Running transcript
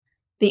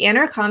The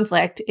inner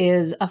conflict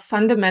is a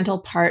fundamental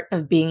part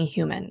of being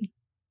human.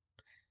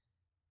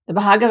 The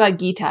Bhagavad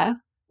Gita,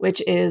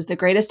 which is the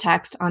greatest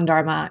text on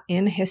Dharma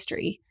in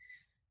history,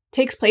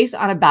 takes place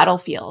on a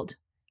battlefield.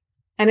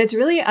 And it's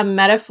really a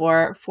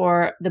metaphor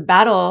for the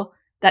battle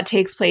that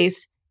takes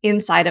place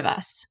inside of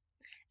us.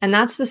 And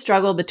that's the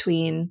struggle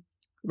between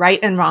right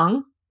and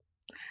wrong,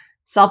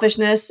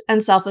 selfishness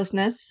and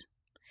selflessness,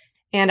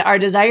 and our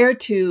desire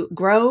to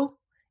grow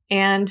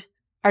and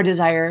our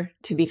desire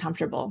to be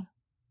comfortable.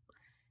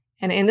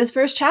 And in this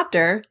first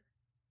chapter,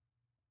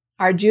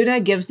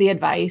 Arjuna gives the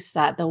advice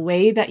that the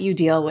way that you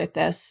deal with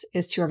this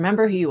is to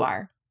remember who you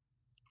are.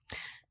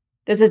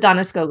 This is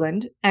Donna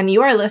Skoglund, and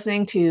you are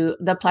listening to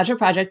the Pleasure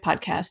Project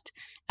podcast,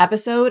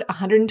 episode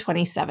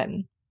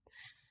 127.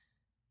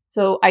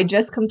 So I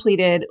just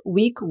completed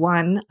week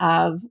 1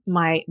 of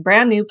my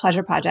brand new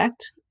pleasure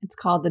project. It's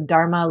called the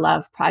Dharma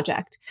Love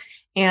Project,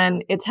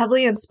 and it's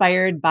heavily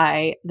inspired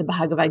by the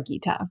Bhagavad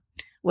Gita,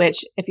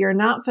 which, if you're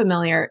not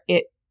familiar,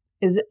 it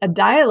is a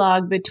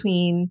dialogue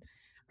between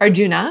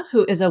Arjuna,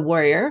 who is a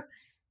warrior,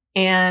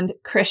 and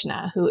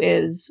Krishna, who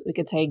is, we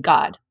could say,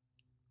 God.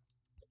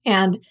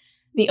 And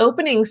the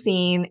opening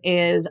scene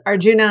is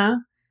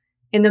Arjuna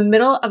in the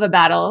middle of a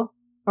battle,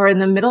 or in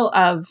the middle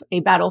of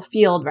a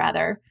battlefield,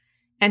 rather,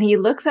 and he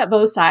looks at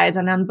both sides,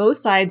 and on both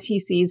sides he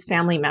sees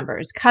family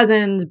members,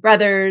 cousins,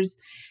 brothers,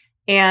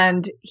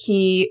 and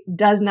he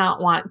does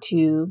not want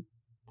to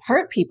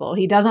hurt people.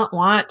 He doesn't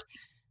want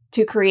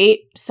to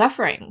create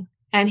suffering.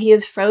 And he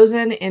is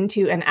frozen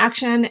into an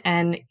action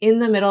and in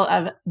the middle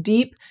of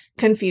deep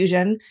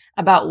confusion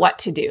about what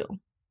to do.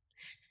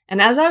 And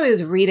as I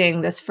was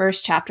reading this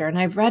first chapter, and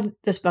I've read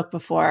this book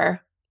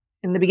before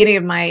in the beginning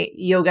of my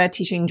yoga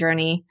teaching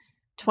journey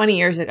 20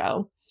 years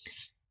ago,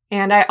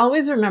 and I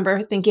always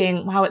remember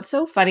thinking, wow, it's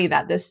so funny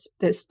that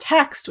this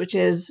text, which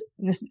is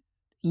this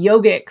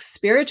yogic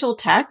spiritual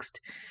text,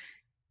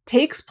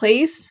 takes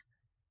place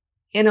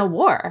in a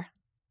war.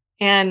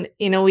 And,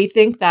 we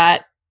think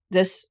that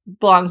this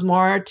belongs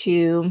more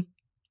to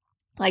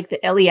like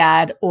the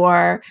Iliad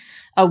or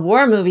a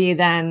war movie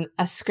than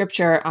a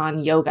scripture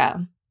on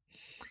yoga.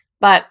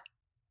 But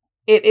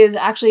it is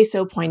actually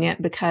so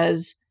poignant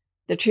because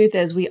the truth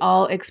is we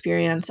all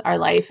experience our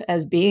life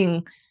as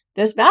being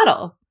this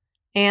battle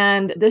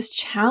and this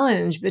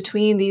challenge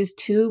between these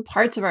two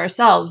parts of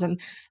ourselves. And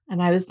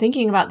I was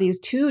thinking about these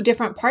two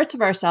different parts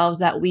of ourselves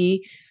that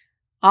we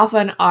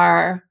often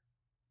are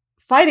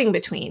fighting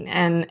between.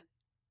 And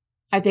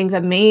I think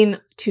the main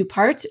two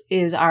parts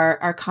is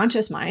our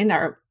conscious mind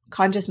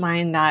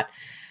that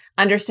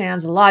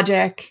understands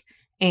logic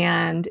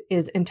and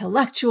is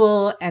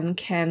intellectual and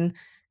can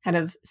kind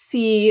of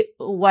see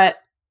what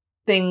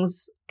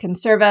things can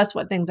serve us,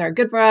 what things are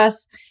good for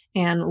us,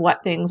 and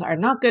what things are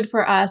not good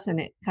for us. And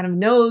it kind of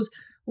knows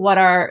what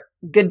are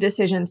good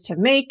decisions to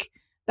make,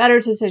 better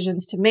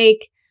decisions to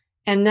make.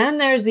 And then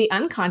there's the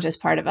unconscious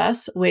part of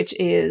us, which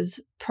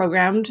is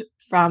programmed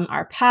from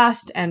our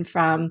past and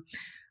from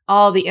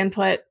all the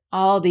input,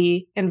 all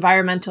the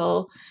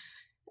environmental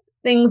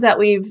things that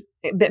we've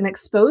been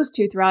exposed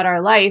to throughout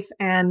our life.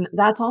 And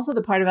that's also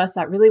the part of us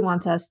that really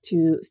wants us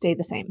to stay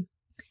the same.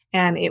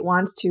 And it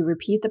wants to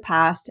repeat the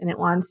past, and it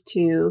wants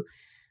to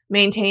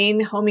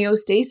maintain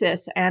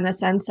homeostasis and a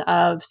sense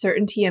of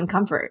certainty and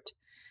comfort.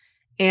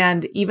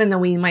 And even though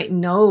we might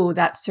know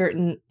that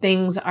certain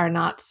things are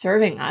not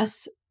serving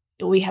us,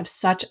 we have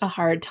such a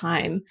hard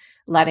time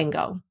letting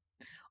go.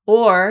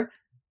 Or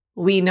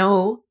we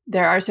know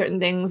there are certain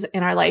things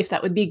in our life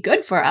that would be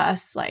good for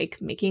us, like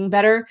making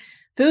better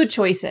food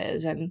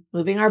choices and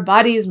moving our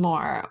bodies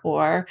more,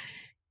 or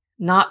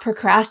not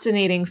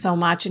procrastinating so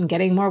much and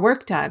getting more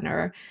work done,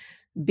 or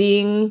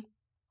being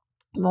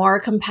more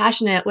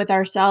compassionate with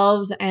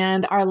ourselves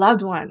and our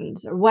loved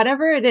ones, or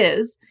whatever it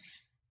is.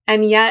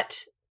 And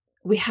yet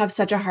we have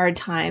such a hard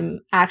time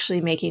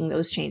actually making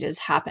those changes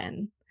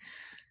happen.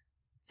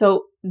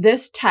 So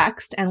this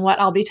text and what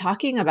I'll be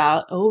talking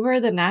about over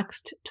the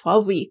next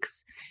 12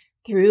 weeks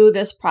through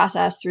this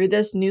process, through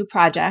this new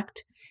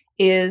project,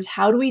 is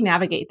how do we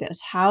navigate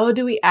this? How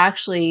do we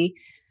actually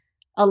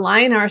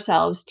align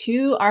ourselves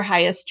to our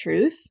highest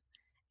truth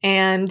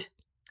and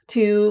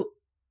to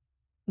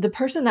the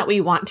person that we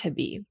want to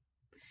be?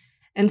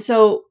 And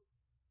so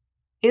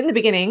in the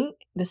beginning,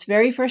 this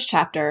very first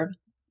chapter,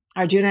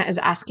 Arjuna is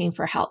asking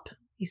for help.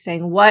 He's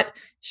saying, what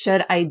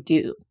should I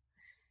do?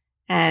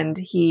 And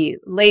he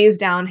lays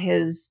down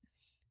his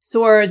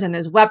swords and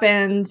his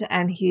weapons,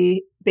 and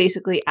he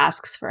basically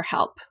asks for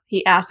help.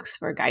 He asks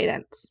for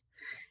guidance.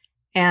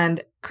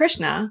 And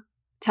Krishna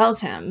tells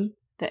him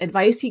the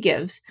advice he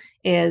gives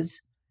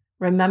is,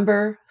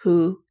 remember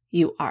who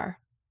you are.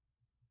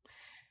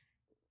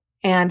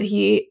 And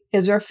he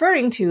is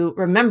referring to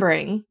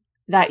remembering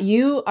that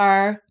you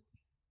are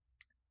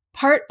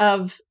part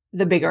of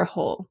the bigger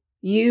whole.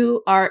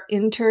 You are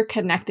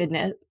interconnected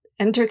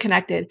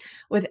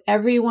with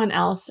everyone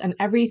else and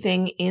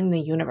everything in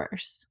the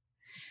universe.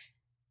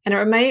 And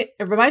it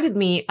reminded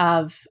me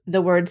of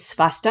the word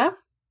svasta,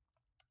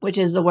 which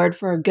is the word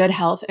for good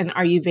health in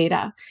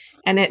Ayurveda.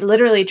 And it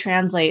literally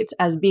translates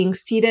as being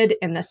seated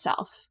in the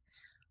self,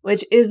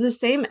 which is the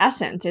same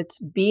essence. It's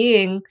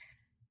being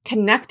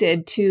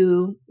connected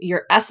to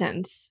your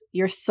essence,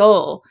 your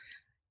soul,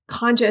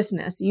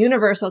 consciousness,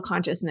 universal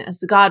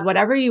consciousness, God,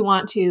 however you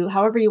want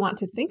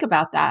to think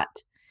about that.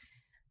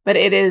 But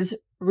it is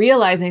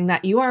realizing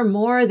that you are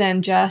more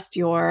than just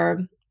your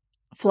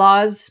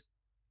flaws,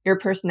 your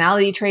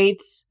personality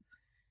traits,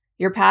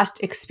 your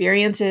past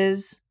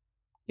experiences,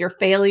 your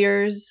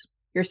failures,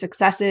 your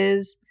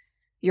successes,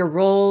 your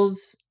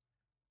roles,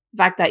 the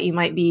fact that you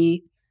might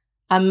be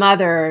a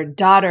mother,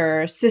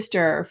 daughter,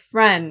 sister,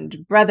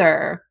 friend,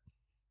 brother,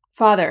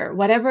 father,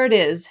 whatever it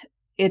is,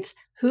 it's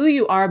who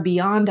you are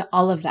beyond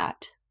all of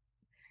that.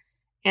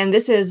 And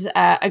this is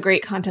a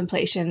great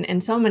contemplation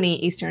in so many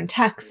Eastern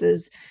texts,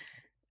 is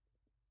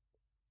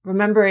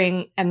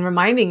remembering and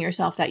reminding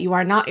yourself that you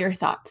are not your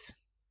thoughts.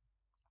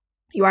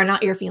 You are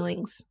not your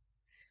feelings.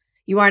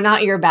 You are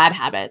not your bad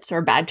habits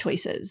or bad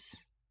choices,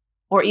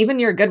 or even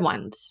your good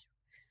ones.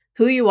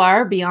 Who you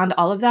are beyond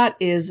all of that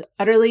is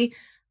utterly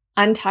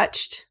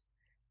untouched,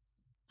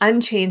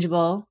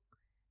 unchangeable,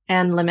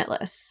 and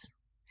limitless.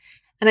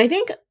 And I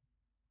think,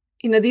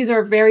 these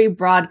are very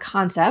broad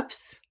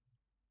concepts.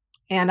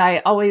 And I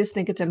always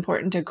think it's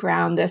important to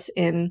ground this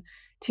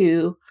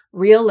into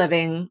real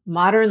living,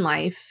 modern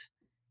life,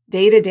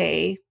 day to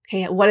day.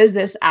 Okay, what does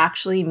this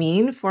actually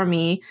mean for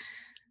me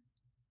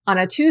on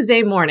a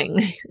Tuesday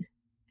morning?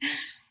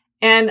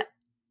 And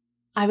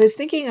I was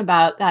thinking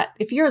about that.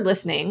 If you're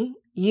listening,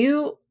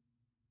 you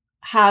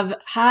have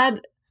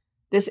had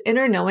this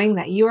inner knowing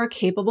that you are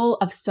capable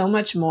of so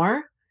much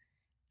more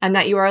and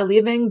that you are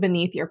living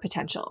beneath your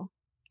potential.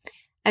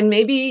 And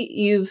maybe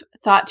you've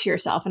thought to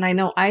yourself, and I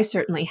know I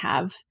certainly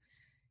have,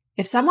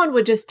 if someone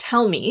would just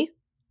tell me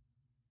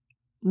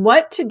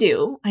what to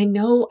do, I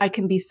know I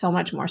can be so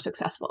much more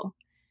successful.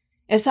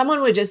 If someone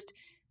would just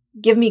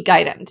give me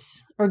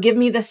guidance or give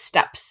me the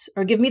steps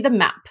or give me the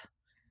map,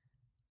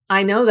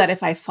 I know that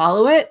if I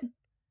follow it,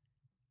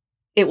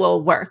 it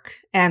will work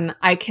and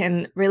I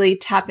can really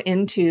tap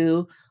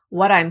into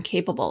what I'm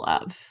capable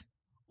of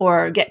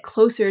or get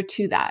closer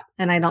to that.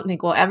 And I don't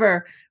think we'll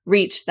ever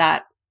reach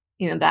that,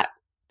 that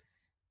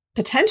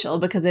potential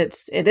because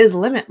it is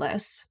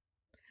limitless.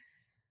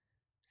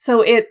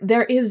 So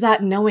there is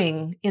that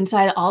knowing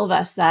inside all of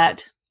us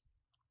that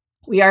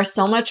we are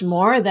so much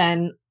more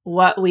than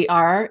what we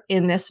are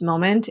in this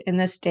moment, in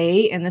this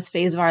day, in this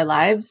phase of our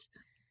lives.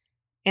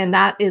 And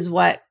that is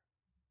what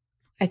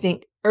I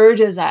think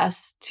urges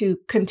us to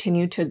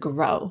continue to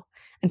grow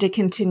and to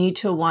continue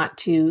to want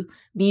to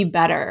be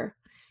better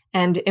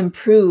and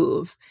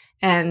improve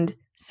and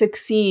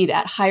succeed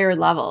at higher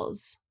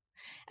levels.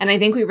 And I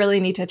think we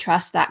really need to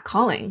trust that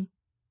calling.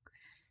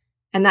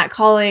 And that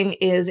calling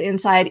is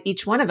inside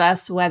each one of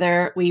us,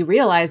 whether we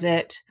realize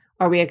it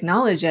or we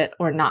acknowledge it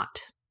or not.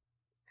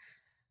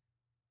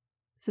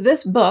 So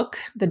this book,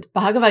 the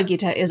Bhagavad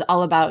Gita, is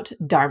all about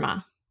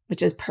dharma,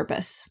 which is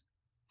purpose.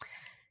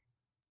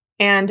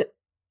 And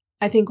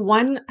I think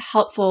one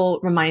helpful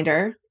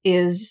reminder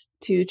is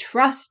to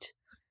trust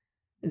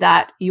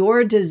that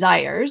your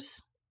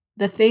desires,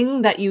 the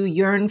thing that you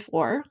yearn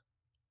for,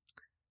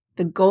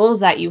 the goals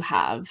that you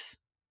have,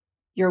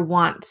 your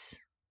wants,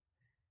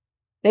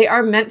 they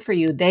are meant for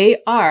you. They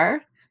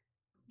are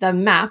the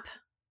map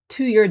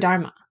to your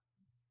dharma.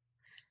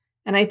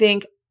 And I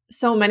think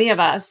so many of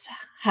us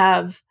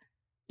have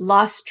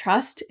lost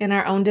trust in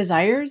our own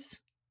desires.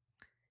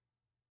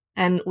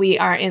 And we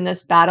are in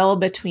this battle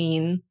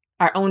between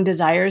our own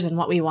desires and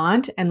what we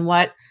want and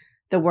what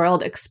the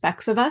world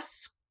expects of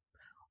us,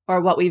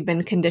 or what we've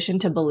been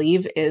conditioned to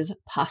believe is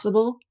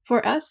possible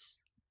for us.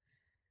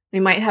 We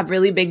might have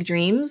really big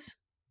dreams,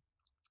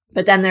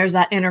 but then there's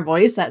that inner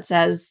voice that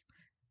says,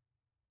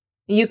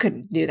 you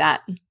couldn't do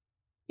that.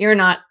 You're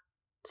not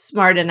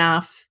smart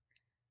enough,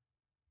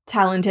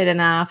 talented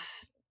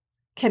enough,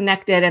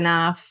 connected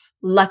enough,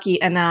 lucky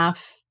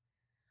enough,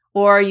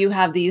 or you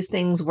have these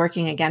things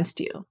working against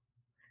you.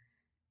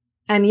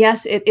 And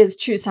yes, it is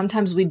true.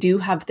 Sometimes we do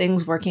have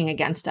things working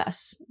against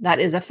us. That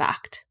is a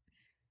fact.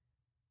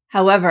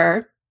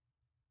 However,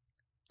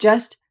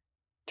 just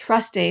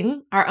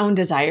trusting our own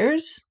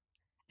desires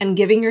and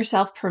giving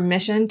yourself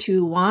permission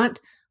to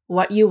want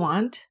what you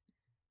want,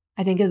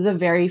 I think is the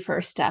very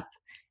first step.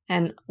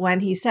 And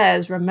when he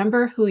says,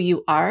 remember who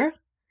you are,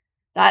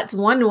 that's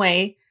one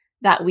way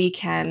that we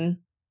can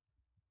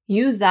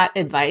use that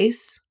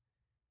advice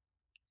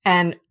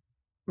and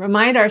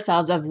remind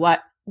ourselves of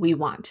what we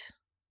want.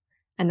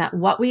 And that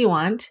what we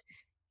want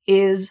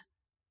is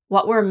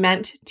what we're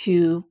meant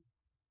to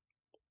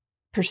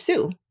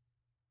pursue.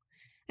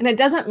 And it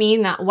doesn't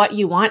mean that what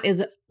you want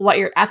is what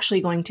you're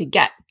actually going to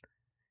get.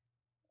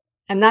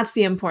 And that's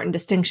the important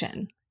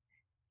distinction.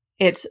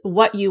 It's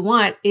what you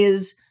want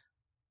is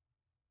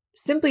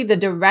simply the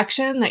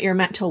direction that you're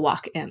meant to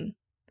walk in.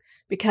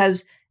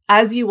 Because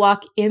as you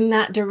walk in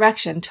that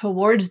direction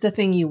towards the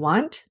thing you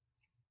want,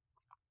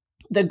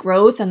 the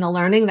growth and the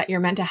learning that you're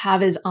meant to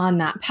have is on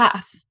that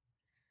path.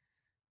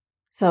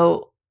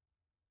 So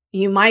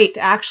you might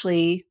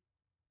actually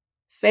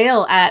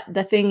fail at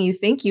the thing you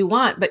think you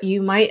want, but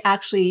you might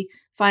actually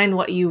find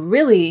what you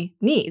really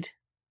need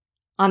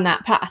on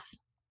that path.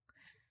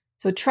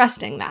 So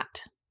trusting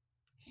that.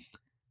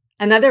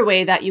 Another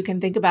way that you can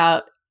think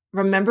about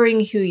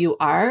remembering who you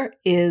are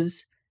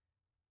is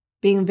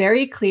being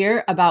very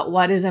clear about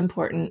what is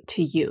important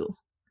to you.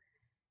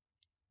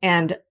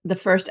 And the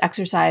first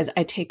exercise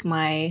I take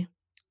my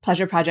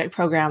Pleasure Project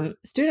program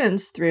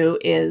students through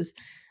is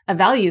a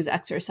values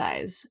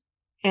exercise.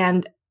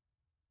 And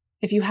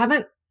if you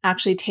haven't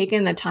actually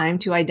taken the time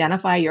to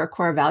identify your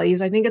core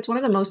values, I think it's one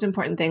of the most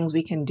important things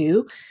we can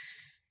do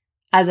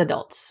as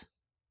adults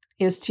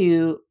is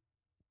to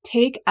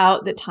take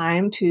out the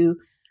time to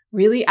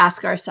really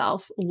ask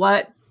ourselves,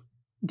 what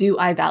do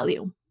I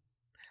value?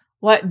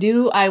 What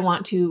do I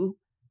want to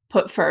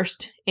put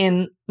first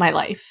in my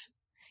life?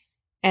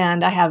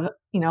 And I have,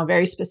 a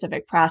very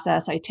specific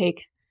process I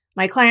take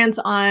my clients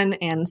on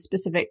and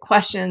specific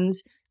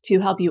questions to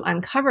help you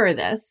uncover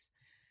this.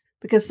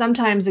 Because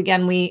sometimes,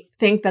 again, we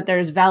think that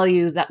there's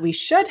values that we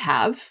should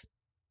have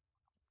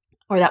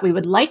or that we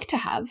would like to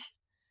have,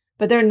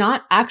 but they're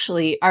not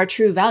actually our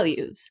true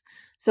values.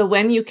 So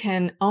when you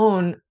can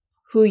own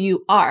who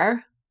you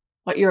are,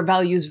 what your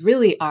values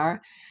really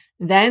are,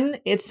 then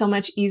it's so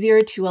much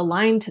easier to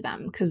align to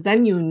them because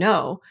then you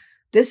know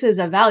this is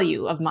a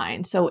value of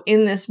mine. So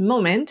in this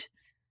moment,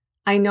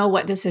 I know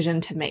what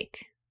decision to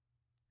make.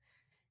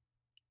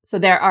 So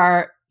there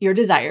are your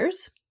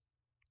desires,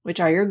 which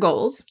are your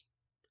goals,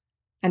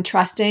 and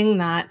trusting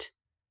that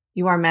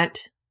you are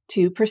meant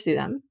to pursue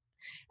them.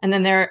 And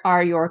then there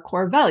are your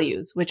core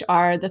values, which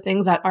are the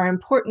things that are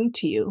important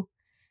to you.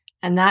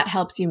 And that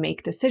helps you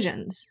make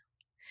decisions.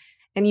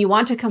 And you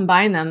want to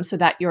combine them so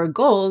that your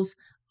goals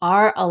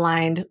are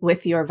aligned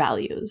with your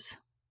values.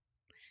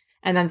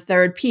 And then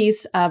third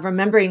piece of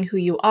remembering who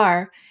you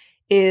are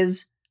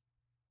is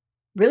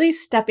really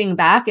stepping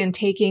back and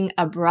taking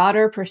a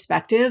broader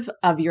perspective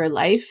of your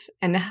life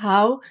and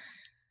how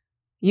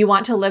you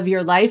want to live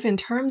your life in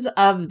terms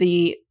of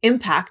the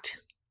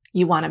impact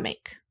you want to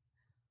make.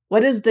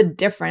 What is the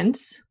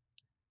difference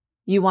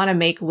you want to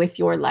make with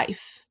your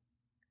life?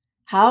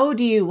 How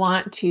do you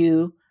want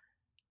to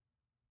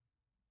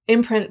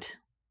imprint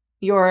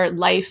your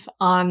life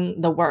on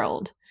the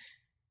world?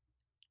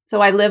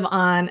 So I live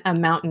on a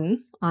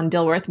mountain, on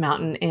Dilworth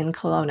Mountain in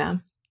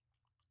Kelowna.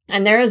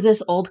 And there is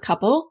this old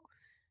couple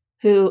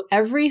who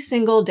every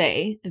single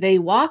day they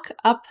walk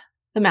up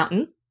the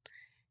mountain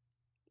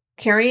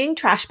carrying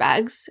trash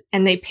bags,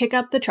 and they pick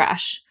up the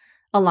trash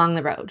along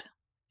the road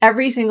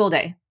every single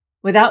day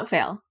without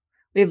fail.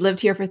 We've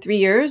lived here for 3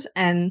 years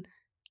and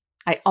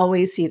I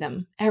always see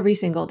them every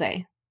single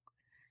day.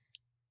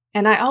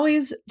 And I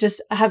always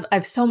just I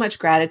have so much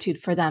gratitude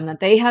for them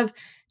that they have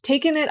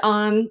taken it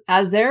on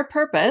as their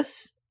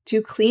purpose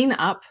to clean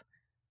up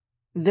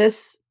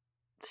this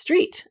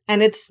street.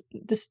 And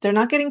they're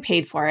not getting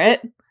paid for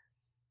it.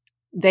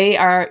 They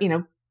are,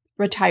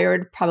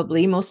 retired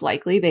probably, most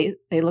likely.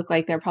 They look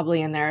like they're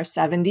probably in their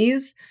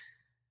 70s.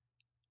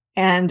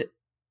 And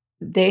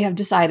they have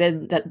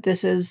decided that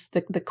this is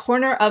the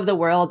corner of the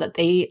world that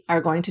they are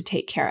going to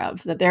take care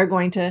of, that they're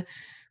going to,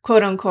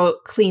 quote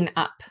unquote, clean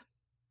up.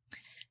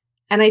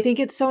 And I think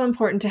it's so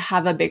important to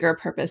have a bigger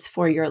purpose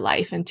for your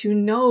life and to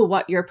know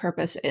what your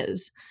purpose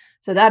is.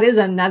 So that is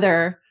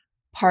another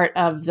part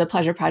of the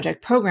Pleasure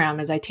Project program,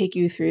 as I take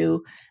you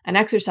through an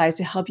exercise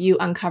to help you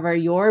uncover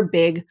your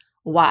big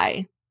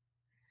why.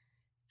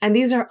 And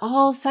these are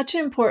all such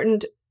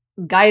important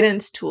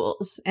guidance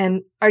tools.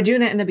 And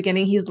Arjuna in the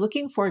beginning, he's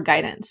looking for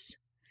guidance.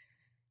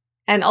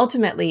 And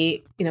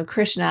ultimately,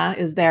 Krishna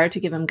is there to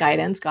give him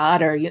guidance,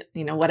 God, or,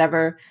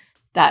 whatever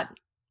that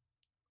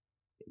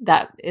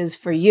is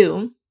for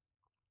you.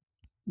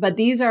 But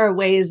these are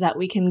ways that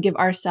we can give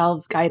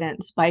ourselves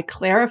guidance by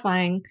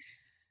clarifying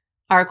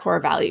our core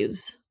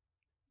values,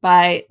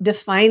 by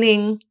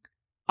defining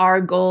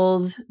our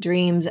goals,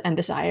 dreams, and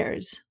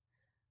desires,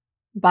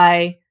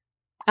 by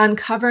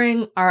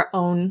uncovering our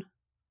own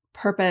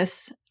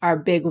purpose, our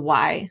big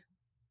why.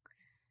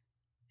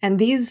 And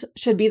these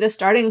should be the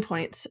starting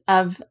points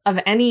of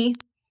any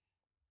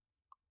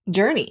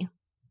journey.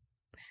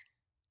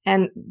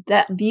 And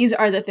that these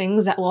are the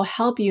things that will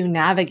help you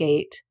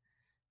navigate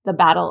the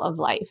battle of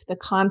life, the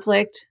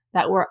conflict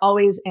that we're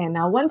always in.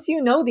 Now, once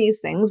you know these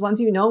things,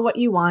 once you know what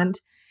you want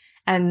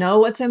and know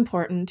what's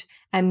important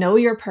and know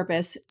your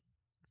purpose,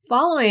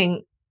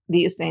 following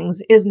these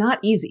things is not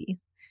easy.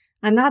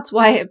 And that's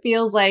why it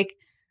feels like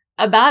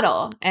a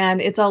battle. And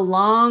it's a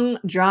long,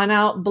 drawn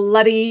out,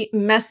 bloody,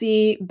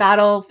 messy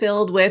battle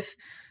filled with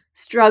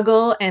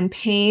struggle and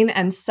pain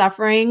and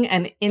suffering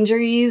and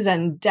injuries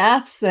and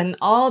deaths and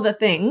all the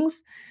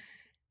things.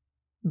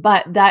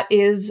 But that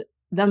is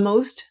the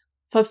most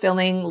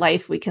fulfilling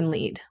life we can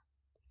lead.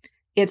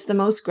 It's the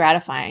most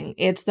gratifying.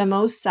 It's the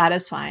most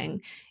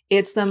satisfying.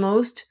 It's the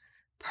most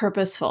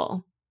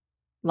purposeful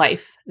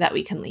life that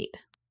we can lead.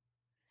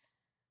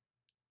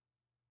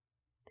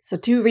 So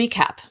to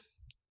recap,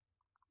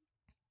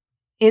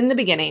 in the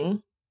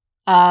beginning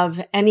of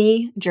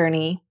any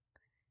journey,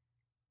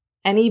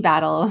 any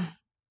battle,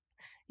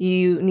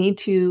 you need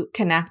to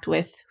connect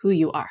with who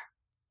you are,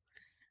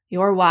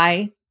 your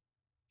why,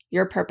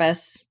 your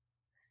purpose,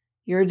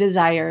 your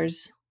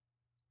desires.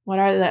 What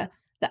are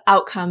the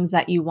outcomes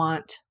that you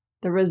want,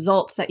 the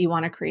results that you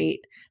want to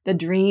create, the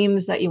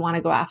dreams that you want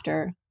to go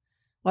after?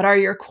 What are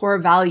your core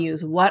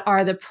values? What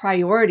are the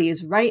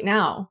priorities right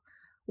now?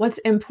 What's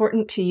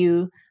important to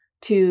you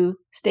to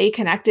stay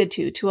connected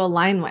to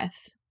align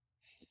with?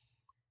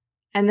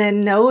 And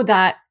then know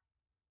that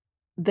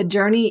the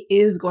journey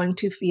is going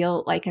to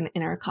feel like an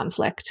inner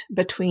conflict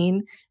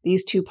between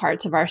these two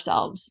parts of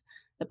ourselves.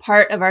 The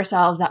part of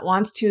ourselves that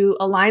wants to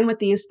align with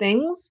these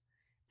things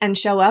and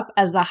show up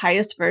as the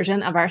highest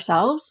version of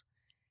ourselves,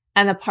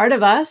 and the part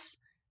of us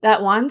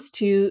that wants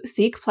to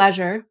seek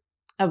pleasure,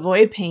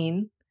 avoid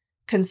pain,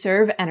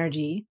 conserve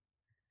energy,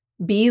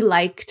 be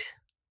liked,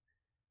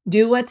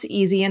 do what's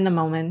easy in the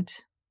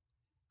moment,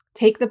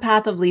 take the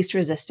path of least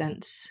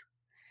resistance.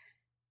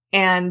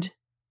 And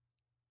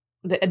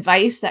the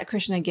advice that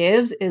Krishna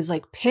gives is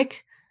like,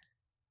 pick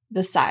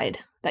the side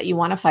that you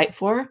want to fight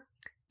for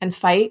and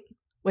fight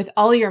with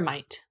all your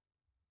might.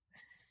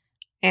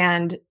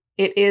 And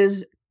it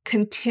is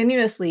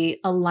continuously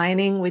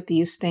aligning with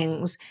these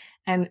things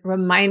and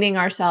reminding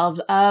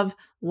ourselves of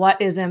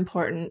what is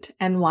important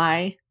and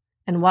why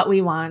and what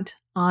we want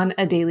on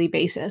a daily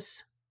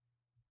basis.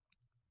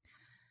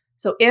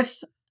 So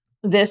if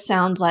this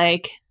sounds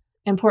like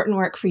important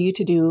work for you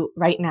to do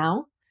right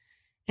now,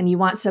 and you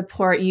want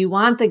support, you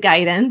want the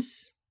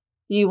guidance,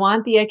 you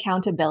want the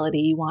accountability,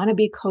 you want to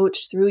be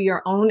coached through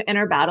your own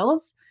inner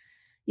battles,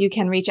 you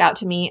can reach out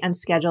to me and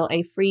schedule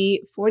a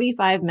free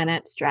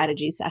 45-minute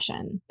strategy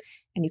session.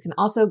 And you can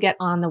also get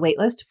on the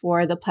waitlist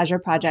for the Pleasure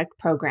Project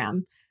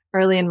program.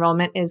 Early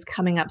enrollment is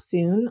coming up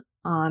soon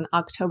on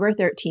October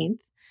 13th.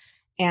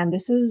 And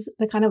this is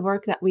the kind of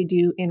work that we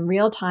do in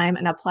real time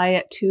and apply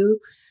it to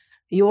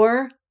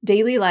your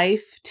daily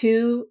life,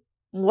 to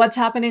what's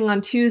happening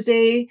on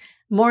Tuesday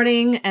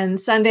morning and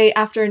Sunday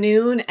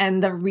afternoon,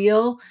 and the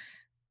real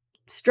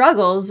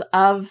struggles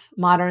of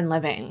modern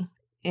living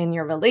in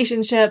your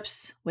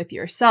relationships, with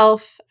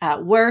yourself,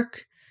 at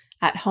work,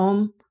 at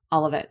home,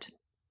 all of it.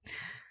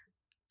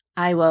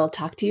 I will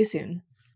talk to you soon.